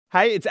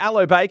Hey, it's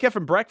Aloe Baker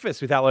from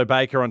Breakfast with Aloe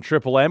Baker on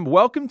Triple M.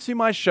 Welcome to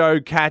my show,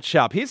 Catch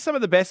Up. Here's some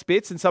of the best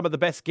bits and some of the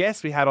best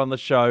guests we had on the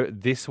show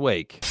this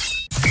week.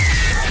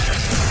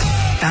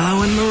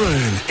 Aloe and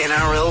Maroon,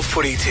 NRL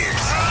footy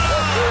tips.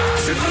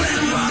 Triple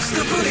M rocks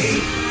the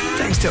footy.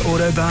 Thanks to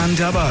Autobarn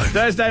Dubbo.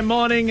 Thursday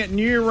morning,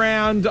 new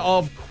round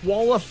of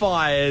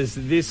qualifiers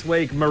this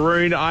week.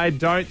 Maroon, I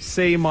don't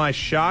see my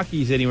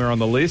Sharkies anywhere on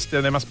the list,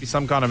 and there must be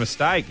some kind of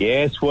mistake.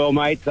 Yes, well,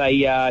 mate,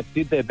 they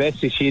did their best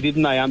this year,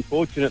 didn't they?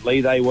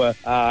 Unfortunately, they were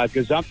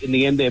gazumped in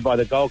the end there by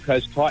the Gold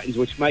Coast Titans,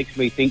 which makes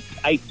me think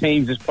 8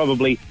 teams is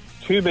probably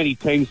too many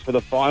teams for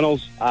the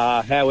finals.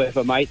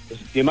 However, mate,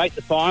 if you make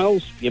the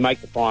finals, you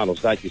make the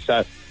finals, don't you?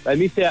 So they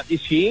missed out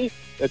this year,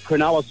 the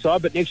Cronulla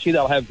side, but next year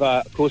they'll have,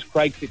 of course,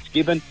 Craig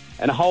Fitzgibbon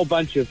and a whole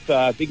bunch of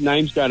big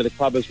names going to the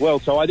club as well.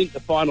 So I think the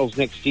finals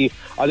next year,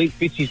 I think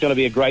Fitzy's going to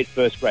be a great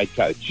first-grade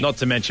coach. Not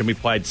to mention we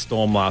played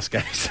Storm last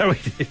game, so we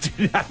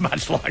didn't have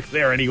much luck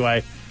there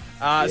anyway.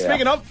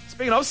 Speaking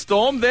of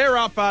Storm, they're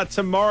up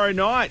tomorrow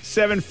night,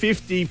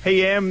 7:50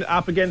 p.m.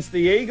 up against the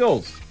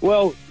Eagles.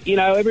 Well, you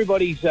know,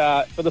 everybody's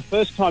for the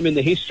first time in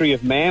the history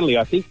of Manly,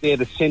 I think they're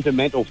the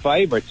sentimental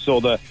favourites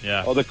or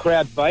the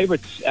crowd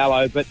favourites,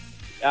 Aloe. But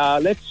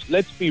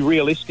let's be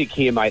realistic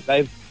here, mate.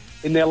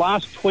 In their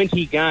last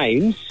 20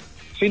 games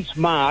since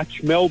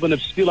March, Melbourne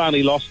have still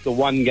only lost the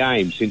one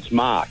game since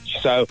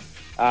March. So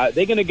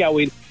they're going to go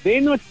in.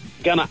 They're not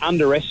going to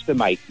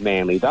underestimate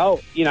Manly.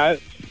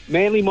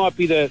 Manly might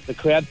be the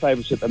crowd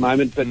favourites at the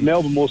moment, but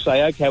Melbourne will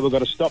say, OK, we've got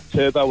to stop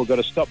Turbo, we've got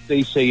to stop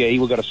DCE,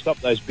 we've got to stop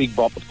those big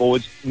bopper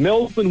forwards.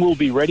 Melbourne will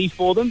be ready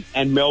for them,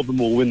 and Melbourne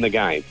will win the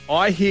game.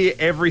 I hear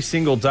every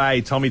single day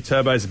Tommy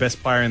Turbo's the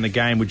best player in the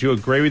game. Would you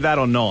agree with that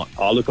or not?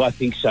 Oh, look, I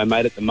think so,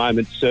 mate. At the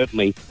moment,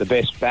 certainly the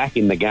best back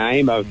in the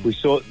game. We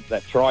saw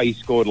that try he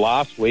scored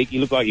last week. He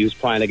looked like he was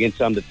playing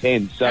against under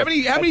 10. So how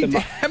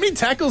many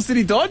tackles did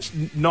he dodge?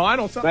 9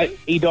 or something? Mate,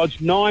 he dodged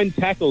 9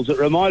 tackles. It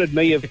reminded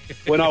me of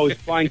when I was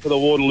playing for the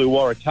Waterloo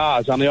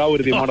Waratahs, only I would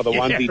have been one of the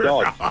ones he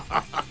dodged.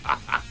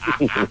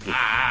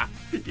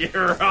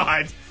 You're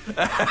right.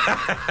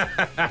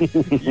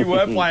 You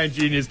were playing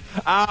juniors.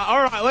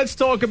 All right, let's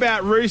talk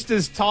about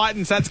Roosters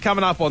Titans. That's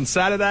coming up on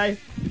Saturday.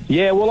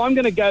 Yeah, well, I'm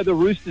going to go the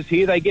Roosters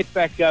here. They get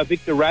back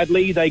Victor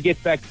Radley. They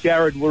get back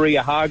Jared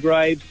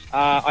Warrior-Hargraves.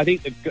 I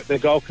think the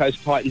Gold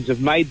Coast Titans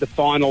have made the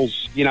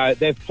finals. You know,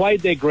 they've played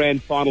their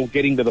grand final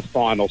getting to the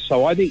final.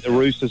 So I think the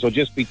Roosters will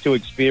just be too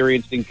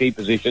experienced in key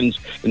positions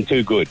and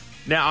too good.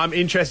 Now, I'm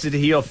interested to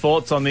hear your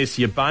thoughts on this.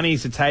 Your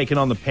Bunnies are taking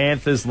on the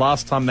Panthers.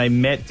 Last time they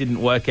met didn't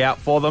work out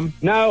for them.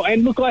 No,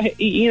 and look,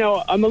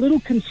 I'm a little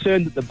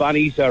concerned that the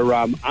Bunnies are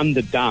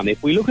underdone.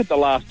 If we look at the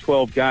last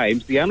 12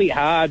 games, the only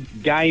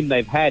hard game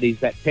they've had is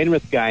that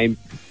Penrith game,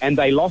 and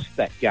they lost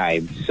that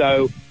game.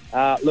 So,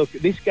 look,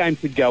 this game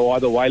could go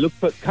either way. Look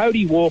for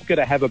Cody Walker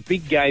to have a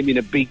big game in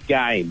a big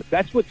game.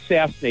 That's what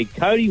South need.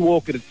 Cody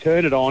Walker to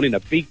turn it on in a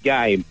big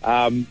game.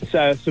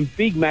 So some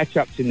big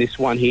matchups in this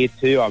one here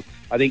too.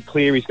 I think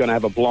Cleary's going to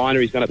have a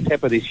blinder. He's going to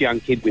pepper this young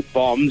kid with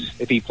bombs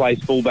if he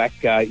plays fullback,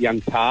 young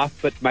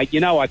Taft. But, mate,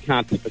 you know I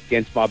can't tip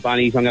against my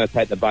Bunnies. I'm going to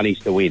take the Bunnies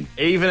to win.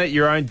 Even at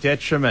your own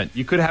detriment.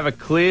 You could have a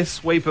clear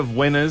sweep of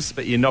winners,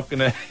 but you're not going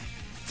to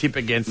tip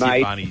against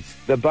your Bunnies.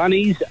 The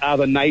Bunnies are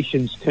the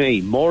nation's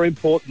team. More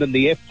important than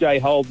the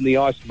FJ Holden, the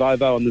Ice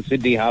Vovo and the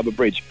Sydney Harbour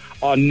Bridge.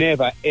 I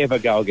never, ever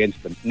go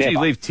against them. Never. You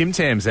leave Tim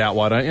Tams out,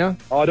 why don't you?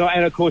 Oh, no,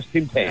 and, of course,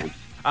 Tim Tams.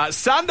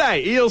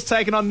 Sunday, Eels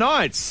taking on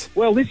Knights.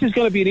 Well, this is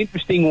going to be an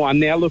interesting one.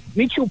 Now, look,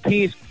 Mitchell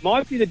Pearce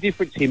might be the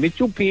difference here.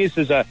 Mitchell Pearce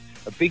is a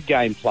big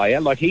game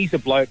player. Like, he's a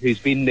bloke who's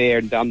been there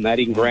and done that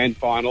in grand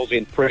finals,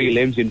 in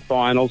prelims, in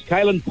finals.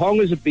 Kalen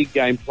Ponga's a big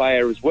game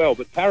player as well.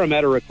 But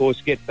Parramatta, of course,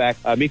 get back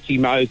Mitchy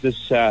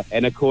Moses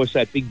and, of course,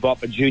 that big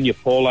bopper Junior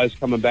Paulo's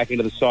coming back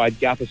into the side,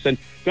 Gutherson.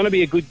 Going to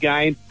be a good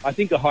game. I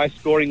think a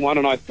high-scoring one,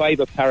 and I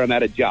favour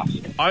Parramatta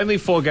just. Only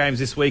 4 games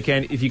this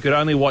weekend. If you could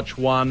only watch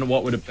one,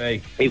 what would it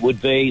be? It would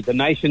be the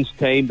nation's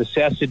team, the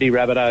South Sydney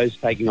Rabbitohs,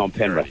 taking on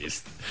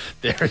Penrith.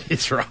 There it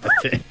is right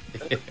there.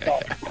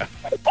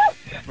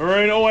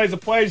 Maroon, always a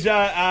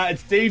pleasure.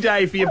 It's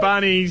D-Day for your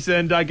Bunnies,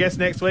 and I guess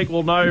next week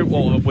we'll know,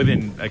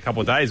 within a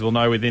couple of days, we'll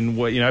know if they're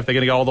going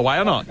to go all the way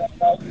or not.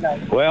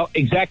 Well,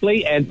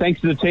 exactly, and thanks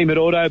to the team at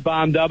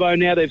Autobarn Dubbo.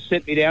 Now they've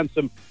sent me down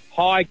some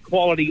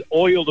high-quality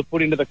oil to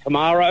put into the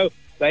Camaro.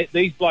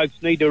 These blokes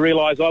need to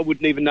realise I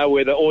wouldn't even know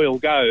where the oil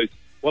goes.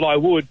 Well, I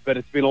would, but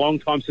it's been a long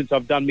time since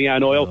I've done my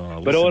own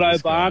oil. But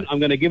Autobarn, I'm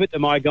going to give it to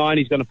my guy, and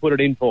he's going to put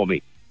it in for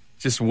me.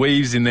 Just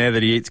weaves in there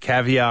that he eats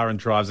caviar and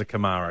drives a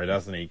Camaro,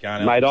 doesn't he?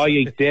 Mate, I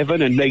eat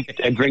Devon and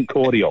drink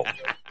cordial.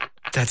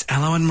 That's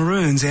Aloe and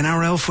Maroon's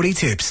NRL footy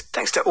tips.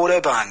 Thanks to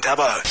Autobarn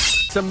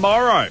Dubbo.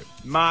 Tomorrow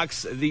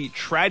marks the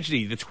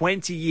tragedy, the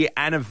 20-year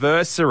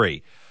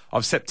anniversary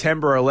of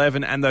September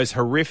 11 and those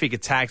horrific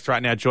attacks.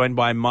 Right now joined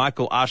by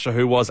Michael Usher,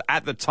 who was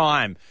at the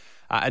time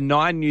a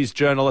Nine News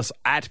journalist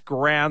at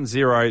Ground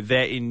Zero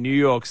there in New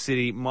York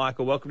City.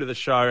 Michael, welcome to the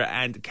show.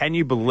 And can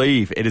you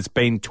believe it has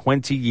been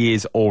 20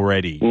 years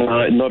already?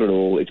 No, not at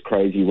all. It's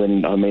crazy. It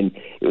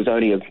was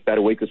only about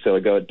a week or so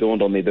ago it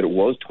dawned on me that it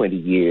was 20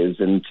 years.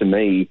 And to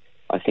me,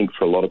 I think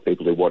for a lot of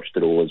people who watched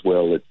it all as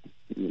well,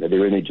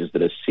 they're images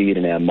that are seared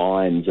in our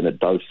minds, and it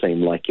does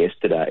seem like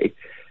yesterday.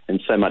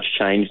 And so much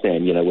changed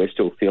then. We're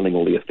still feeling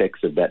all the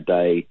effects of that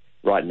day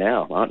right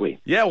now, aren't we?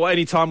 Yeah, well,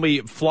 anytime we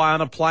fly on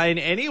a plane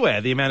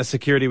anywhere, the amount of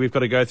security we've got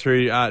to go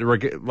through,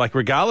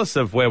 regardless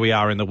of where we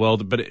are in the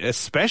world, but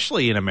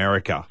especially in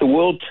America. The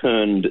world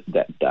turned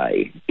that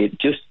day. It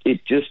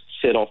just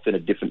set off in a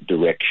different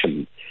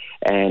direction.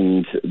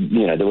 And,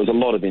 there was a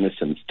lot of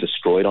innocence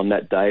destroyed on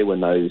that day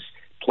when those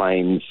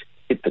planes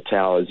hit the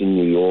towers in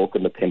New York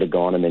and the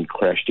Pentagon and then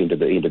crashed into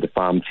the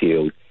farm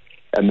field.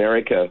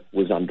 America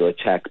was under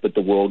attack, but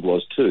the world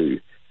was too.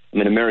 I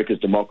mean, America's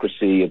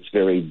democracy, its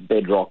very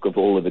bedrock of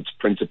all of its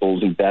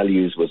principles and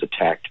values, was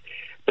attacked.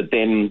 But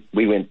then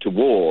we went to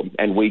war,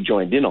 and we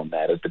joined in on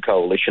that as the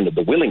coalition of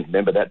the willing.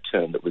 Remember that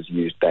term that was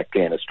used back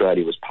then?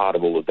 Australia was part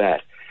of all of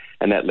that.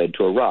 And that led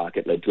to Iraq,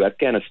 it led to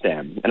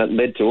Afghanistan, and it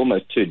led to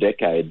almost 2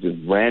 decades of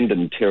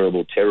random,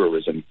 terrible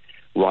terrorism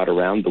right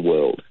around the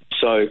world.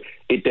 So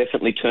it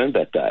definitely turned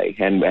that day.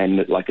 And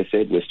like I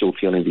said, we're still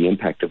feeling the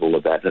impact of all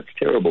of that. That's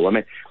terrible. I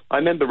mean, I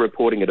remember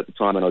reporting it at the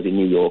time when I was in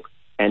New York,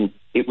 and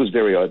it was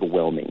very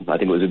overwhelming. I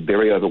think it was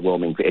very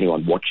overwhelming for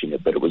anyone watching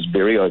it, but it was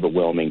very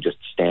overwhelming just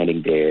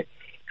standing there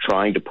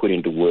trying to put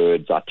into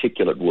words,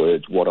 articulate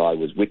words, what I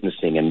was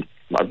witnessing. And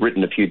I've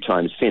written a few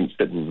times since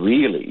that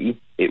really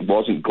it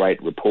wasn't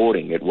great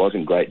reporting. It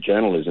wasn't great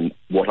journalism.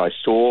 What I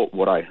saw,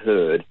 what I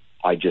heard,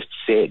 I just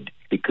said,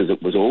 because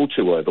it was all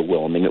too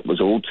overwhelming. It was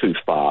all too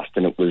fast,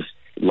 and it was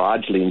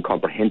largely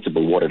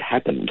incomprehensible what had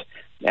happened.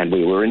 And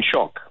we were in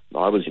shock.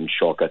 I was in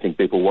shock. I think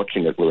people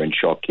watching it were in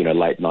shock,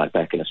 late night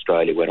back in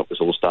Australia when it was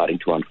all starting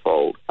to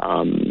unfold.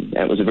 And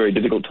it was a very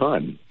difficult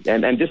time.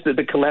 And just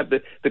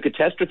the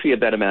catastrophe of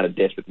that amount of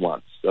death at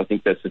once, I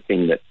think that's the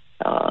thing that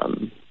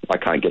I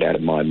can't get out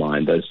of my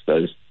mind.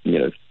 Those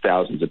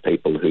thousands of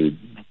people who,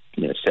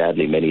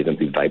 sadly, many of them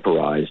who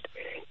vaporised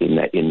in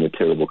the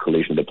terrible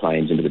collision of the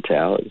planes into the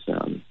towers.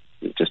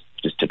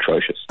 Just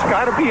atrocious. It's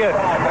got to be a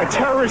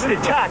terrorist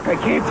attack. I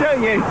can't tell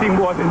you anything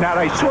more than that.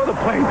 I saw the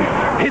plane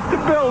hit the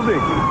building.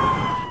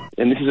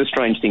 And this is a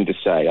strange thing to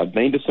say. I've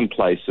been to some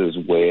places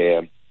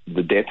where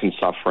the death and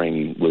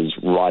suffering was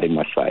right in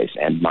my face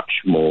and much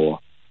more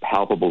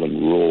palpable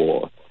and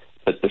raw.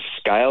 But the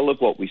scale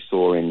of what we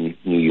saw in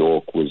New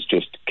York was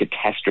just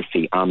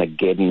catastrophe,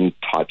 Armageddon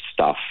type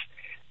stuff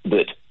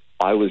that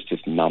I was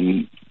just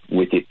numb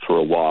with it for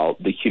a while.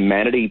 The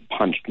humanity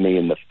punched me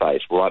in the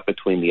face right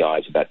between the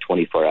eyes about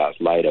 24 hours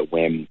later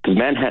because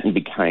Manhattan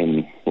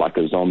became like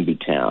a zombie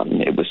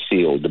town. It was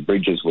sealed. The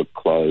bridges were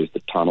closed.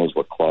 The tunnels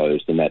were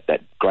closed. And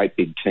that great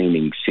big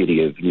teeming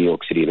city of New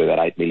York City of about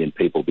 8 million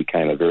people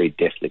became a very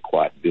deathly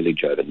quiet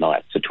village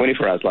overnight. So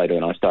 24 hours later,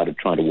 when I started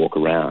trying to walk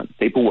around,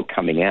 people were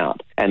coming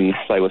out and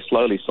they were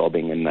slowly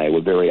sobbing and they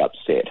were very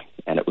upset.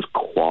 And it was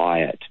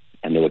quiet.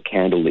 And there were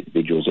candlelit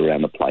vigils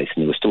around the place,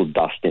 and there was still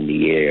dust in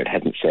the air. It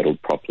hadn't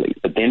settled properly.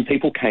 But then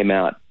people came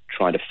out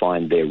trying to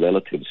find their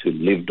relatives who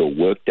lived or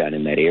worked down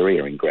in that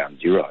area in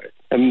Ground Zero.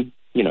 And,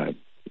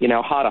 in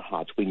our heart of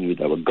hearts, we knew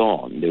they were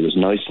gone. There was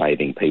no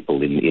saving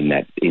people in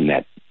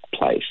that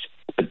place.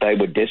 But they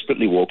were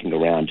desperately walking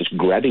around, just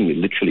grabbing you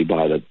literally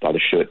by the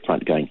shirt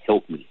front, going,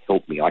 "Help me,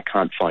 help me. I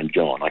can't find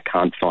John. I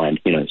can't find,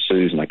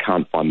 Susan. I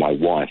can't find my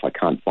wife. I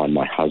can't find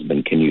my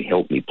husband. Can you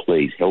help me,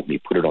 please? Help me.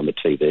 Put it on the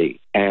TV."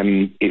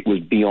 And it was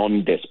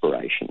beyond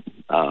desperation.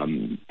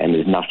 And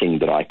there's nothing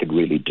that I could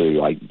really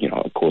do.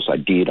 Of course I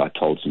did. I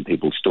told some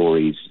people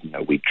stories.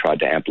 We tried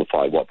to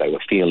amplify what they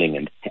were feeling,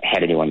 and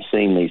had anyone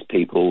seen these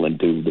people, and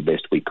do the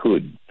best we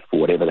could. For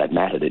whatever that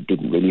mattered, it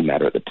didn't really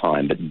matter at the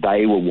time, but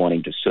they were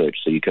wanting to search,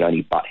 so you could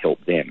only but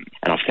help them.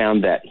 And I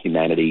found that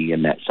humanity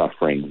and that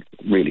suffering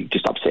really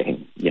just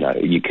upsetting.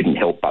 You couldn't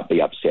help but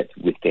be upset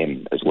with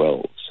them as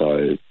well.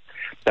 So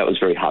that was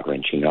very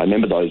heart-wrenching. I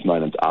remember those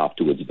moments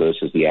afterwards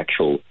versus they're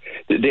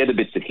the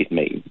bits that hit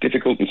me.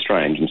 Difficult and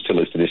strange, and still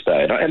is to this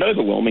day, and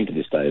overwhelming to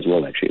this day as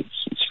well, actually.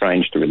 It's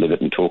strange to relive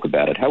it and talk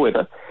about it.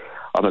 However,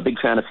 I'm a big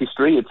fan of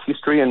history. It's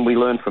history, and we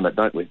learn from it,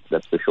 don't we?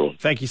 That's for sure.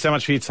 Thank you so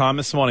much for your time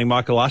this morning,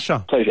 Michael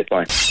Usher. Pleasure.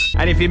 Bye.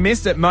 And if you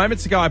missed it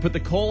moments ago, I put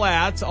the call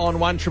out on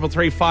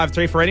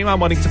 133353 for anyone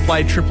wanting to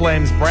play Triple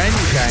M's brand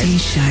new game. 50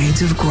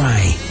 Shades of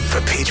Grey.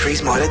 For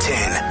Petrie's Mitre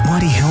 10.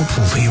 Mighty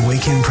helpful for your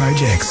weekend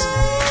projects.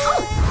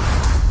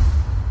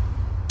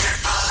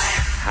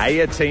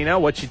 Hey, Tina,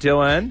 what you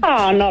doing?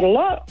 Oh, not a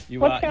lot.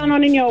 What's going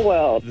on in your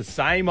world? The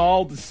same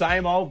old,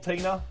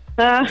 Tina.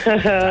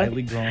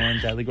 Daily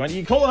grind.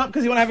 You calling up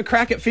because you want to have a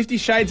crack at 50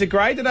 Shades of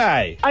Grey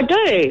today? I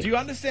do. Do you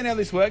understand how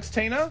this works,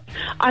 Tina?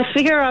 I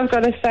figure I've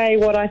got to say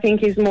what I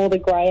think is more the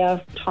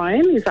greyer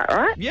tone. Is that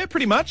right? Yeah,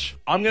 pretty much.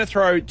 I'm going to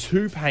throw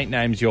 2 paint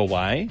names your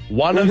way.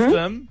 One of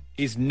them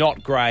is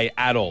not grey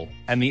at all,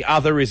 and the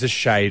other is a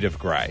shade of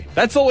grey.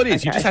 That's all it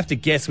is. Okay. You just have to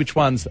guess which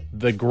one's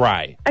the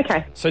grey.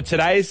 Okay. So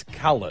today's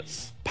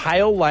colours.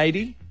 Pale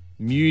Lady,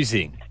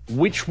 Musing.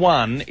 Which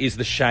one is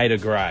the shade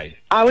of grey?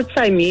 I would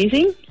say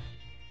Musing.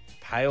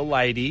 pale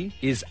lady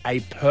is a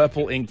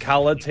purple in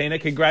colour. Tina,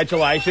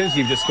 congratulations.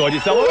 You've just scored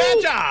yourself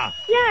a voucher.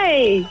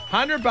 Yay!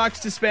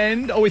 $100 to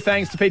spend, all with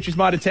thanks to Peaches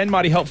Mitre 10.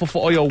 Mighty helpful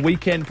for all your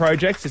weekend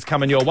projects. It's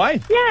coming your way.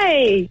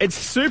 Yay! It's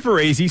super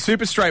easy,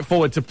 super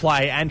straightforward to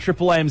play, and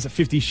Triple M's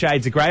 50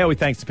 Shades of Grey, all with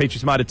thanks to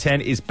Peaches Mitre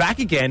 10, is back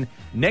again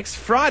next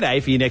Friday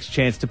for your next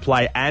chance to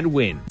play and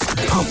win.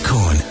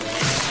 Popcorn,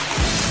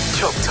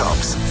 Chop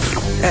Tops,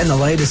 and the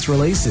latest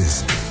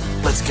releases.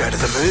 Let's go to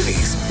the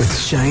movies with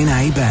Shane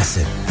A.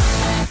 Bassett.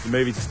 The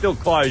movies are still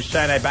closed,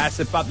 Shane A.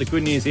 Bassett, but the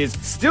good news is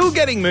still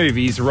getting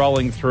movies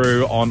rolling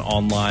through on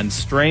online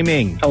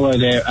streaming. Hello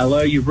there.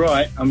 Hello, you're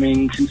right. I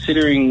mean,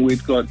 considering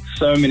we've got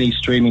so many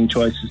streaming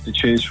choices to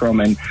choose from,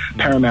 and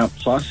Paramount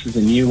Plus is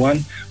a new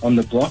one on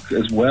the block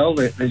as well,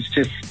 there's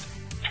just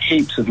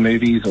heaps of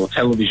movies or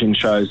television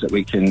shows that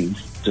we can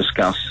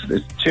discuss.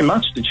 There's too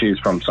much to choose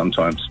from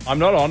sometimes. I'm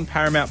not on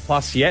Paramount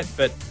Plus yet,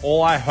 but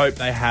all I hope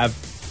they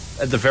have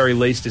at the very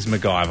least is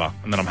MacGyver,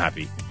 and then I'm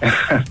happy.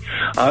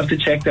 I'll have to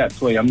check that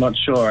for you. I'm not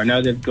sure. I know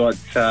they've got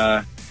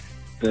the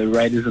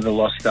Raiders of the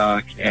Lost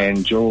Ark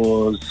and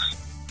Jaws,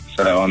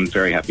 so I'm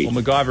very happy. Well,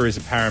 MacGyver is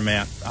a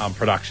Paramount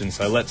production,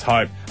 so let's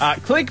hope.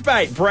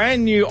 Clickbait,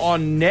 brand new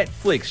on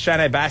Netflix. Shane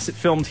A. Bassett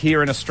filmed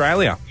here in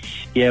Australia.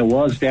 Yeah, it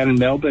was down in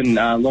Melbourne.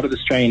 A lot of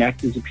Australian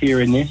actors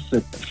appear in this.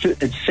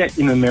 It's set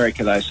in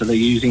America, though, so they're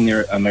using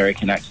their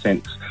American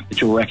accents,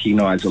 which will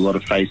recognise a lot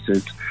of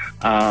faces.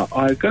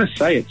 I've got to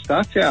say, it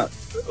starts out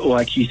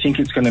like you think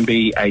it's going to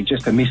be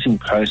just a missing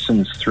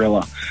persons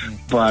thriller,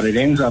 but it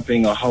ends up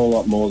being a whole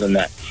lot more than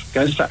that. It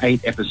goes for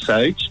 8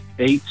 episodes.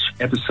 Each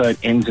episode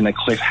ends in a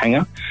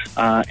cliffhanger,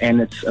 and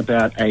it's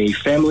about a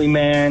family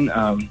man,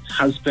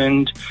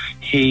 husband.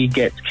 He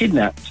gets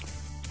kidnapped,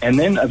 and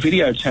then a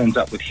video turns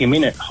up with him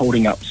in it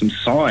holding up some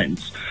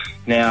signs.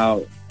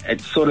 Now,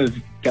 it sort of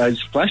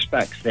goes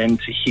flashbacks then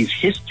to his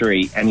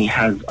history, and he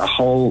has a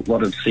whole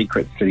lot of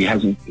secrets that he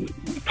hasn't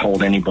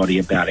told anybody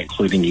about,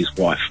 including his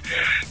wife.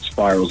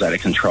 Spirals out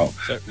of control.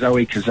 So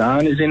Zoe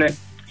Kazan is in it.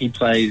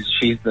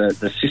 She's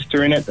the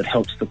sister in it that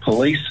helps the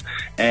police.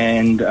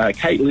 And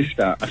Kate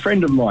Lister, a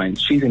friend of mine,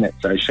 she's in it,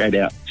 so shout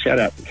out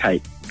to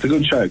Kate. It's a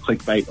good show,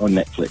 Clickbait on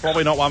Netflix.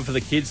 Probably not one for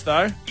the kids,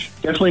 though.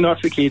 Definitely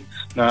not for kids.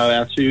 No,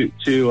 our two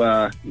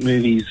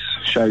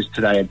shows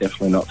today are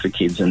definitely not for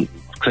kids, and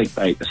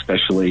Clickbait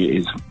especially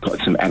is got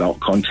some adult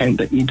content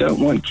that you don't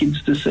want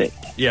kids to see.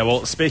 Yeah,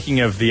 well, speaking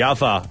of the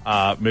other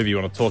movie you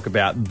want to talk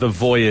about, The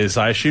Voyeurs,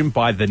 I assume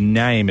by the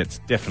name it's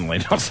definitely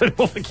not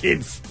suitable for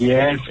kids.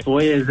 Yes,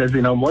 Voyeurs, as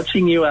in I'm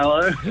watching you,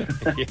 Allo.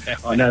 Yeah.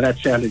 I know that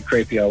sounded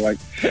creepy. I won't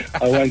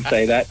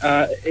say that.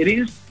 It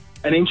is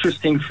an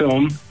interesting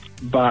film,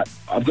 but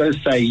I've got to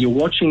say, you're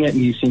watching it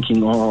and you're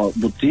thinking, oh,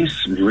 would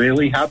this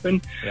really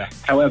happen? Yeah.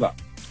 However,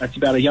 it's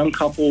about a young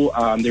couple.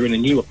 They're in a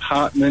new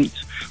apartment,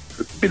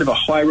 a bit of a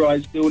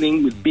high-rise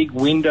building with big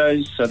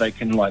windows so they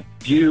can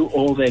view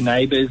all their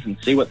neighbours and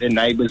see what their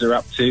neighbours are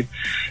up to.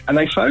 And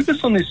they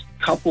focus on this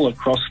couple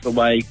across the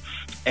way,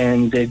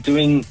 and they're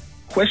doing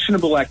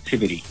questionable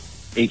activity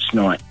each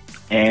night.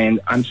 And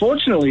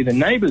unfortunately, the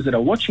neighbours that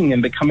are watching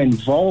them become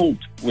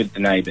involved with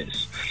the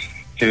neighbours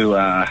who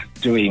are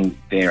doing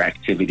their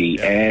activity,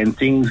 and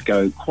things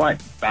go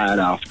quite bad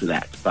after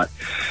that. But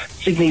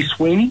Sydney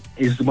Sweeney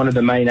is one of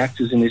the main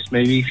actors in this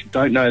movie. If you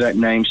don't know that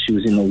name, she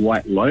was in The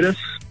White Lotus,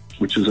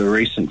 which was a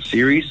recent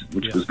series,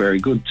 which was very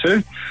good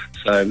too.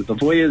 So The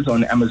Voyeurs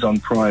on Amazon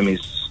Prime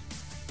is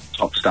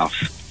top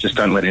stuff. Just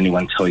don't let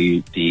anyone tell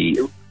you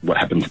what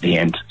happens at the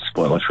end,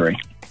 spoiler free.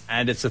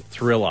 And it's a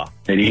thriller.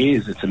 It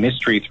is. It's a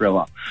mystery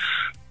thriller.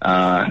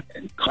 Kind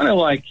of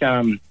like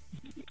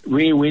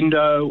Rear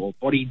Window or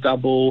Body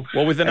Double.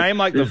 Well, with a name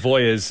like The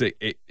Voyeurs,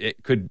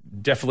 it could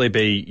definitely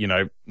be,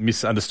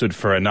 misunderstood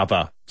for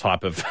another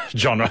type of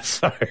genre.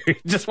 So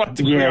just wanted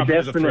to clear up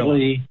as a thriller.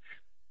 Definitely.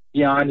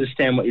 Yeah, I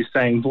understand what you're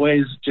saying.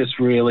 Voyeurs just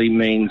really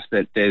means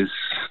that there's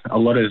a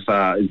lot of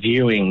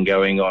viewing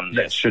going on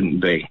that shouldn't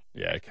be.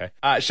 Yeah, okay.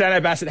 Shane A.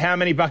 Bassett, how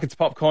many buckets of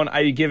popcorn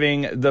are you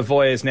giving The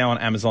Voyeurs now on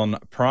Amazon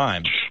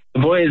Prime?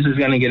 The Voyeurs is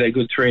going to get a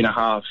good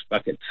 3.5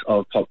 buckets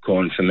of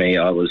popcorn for me.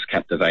 I was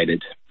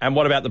captivated. And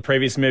what about the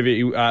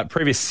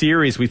previous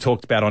series we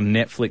talked about on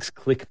Netflix,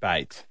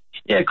 Clickbait?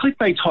 Yeah,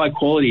 Clickbait's high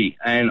quality,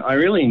 and I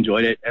really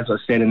enjoyed it, as I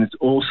said, and it's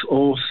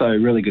also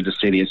really good to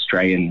see the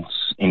Australians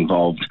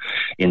involved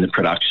in the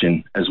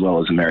production as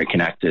well as American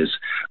actors.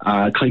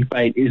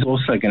 Clickbait is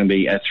also going to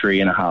be a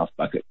 3.5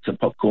 buckets of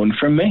popcorn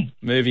from me.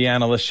 Movie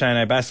analyst Shane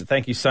A. Bassett,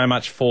 thank you so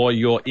much for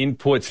your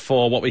inputs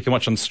for what we can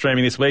watch on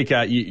streaming this week.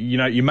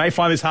 You may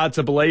find this hard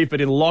to believe, but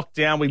in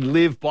lockdown we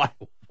live by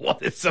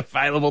what is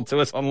available to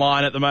us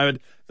online at the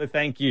moment. So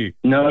thank you.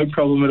 No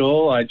problem at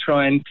all. I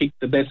try and pick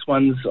the best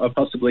ones I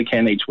possibly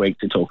can each week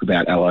to talk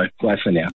about. Hello. Bye for now.